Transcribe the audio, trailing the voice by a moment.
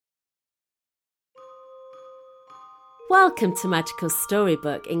Welcome to Magical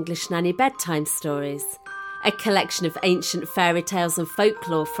Storybook English Nanny Bedtime Stories, a collection of ancient fairy tales and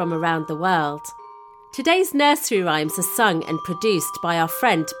folklore from around the world. Today's nursery rhymes are sung and produced by our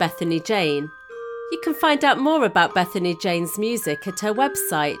friend Bethany Jane. You can find out more about Bethany Jane's music at her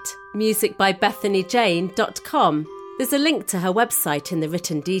website, musicbybethanyjane.com. There's a link to her website in the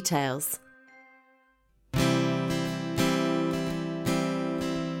written details.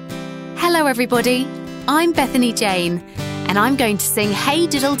 Hello everybody, I'm Bethany Jane and I'm going to sing Hey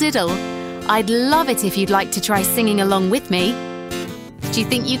Diddle Diddle. I'd love it if you'd like to try singing along with me. Do you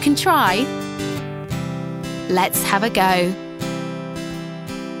think you can try? Let's have a go.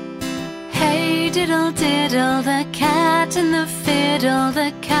 Hey diddle diddle, the cat and the fiddle,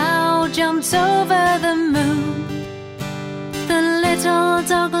 the cow jumped over the moon. The little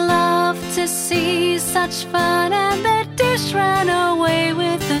dog loved to see such fun, and the dish ran away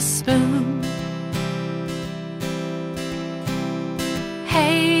with the spoon.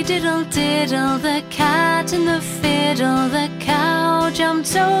 Hey diddle diddle, the cat and the fiddle, the cow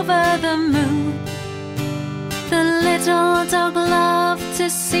jumped over the moon. The little dog loved to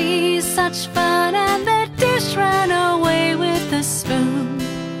see such fun, and the dish ran away with the spoon.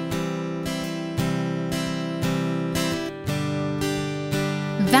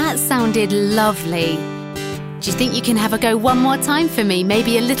 That sounded lovely. Do you think you can have a go one more time for me?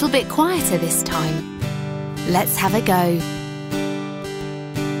 Maybe a little bit quieter this time. Let's have a go.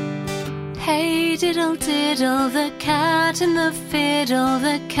 Hey diddle diddle, the cat and the fiddle,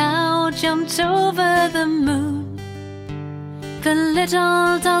 the cow jumped over the moon. The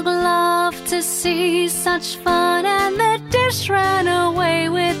little dog loved to see such fun, and the dish ran away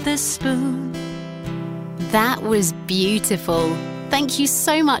with the spoon. That was beautiful. Thank you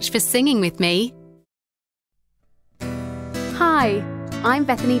so much for singing with me. Hi, I'm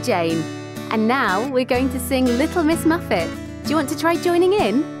Bethany Jane, and now we're going to sing Little Miss Muffet. Do you want to try joining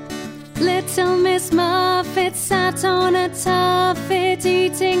in? Little Miss Muffet sat on a tuffet,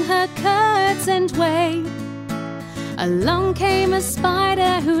 eating her curds and whey. Along came a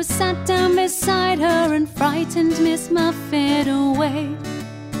spider who sat down beside her and frightened Miss Muffet away.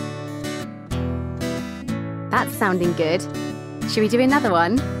 That's sounding good. Should we do another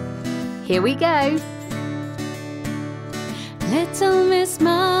one? Here we go. Little Miss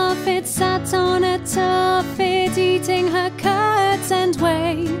Muffet sat on a tuffet, eating her curds and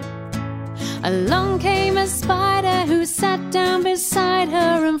whey. Along came a spider who sat down beside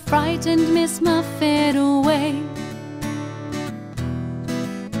her and frightened Miss Muffet away.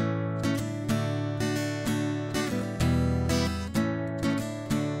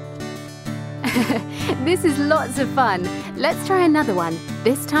 This is lots of fun. Let's try another one,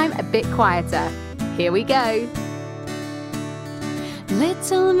 this time a bit quieter. Here we go.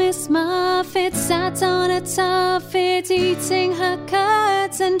 Little Miss Muffet sat on a tuffet, eating her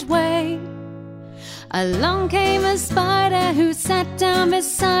curds and whey. Along came a spider who sat down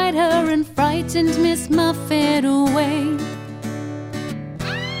beside her and frightened Miss Muffet away.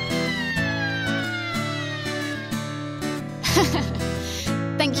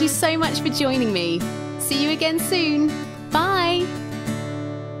 Thank you so much for joining me. See you again soon. Bye!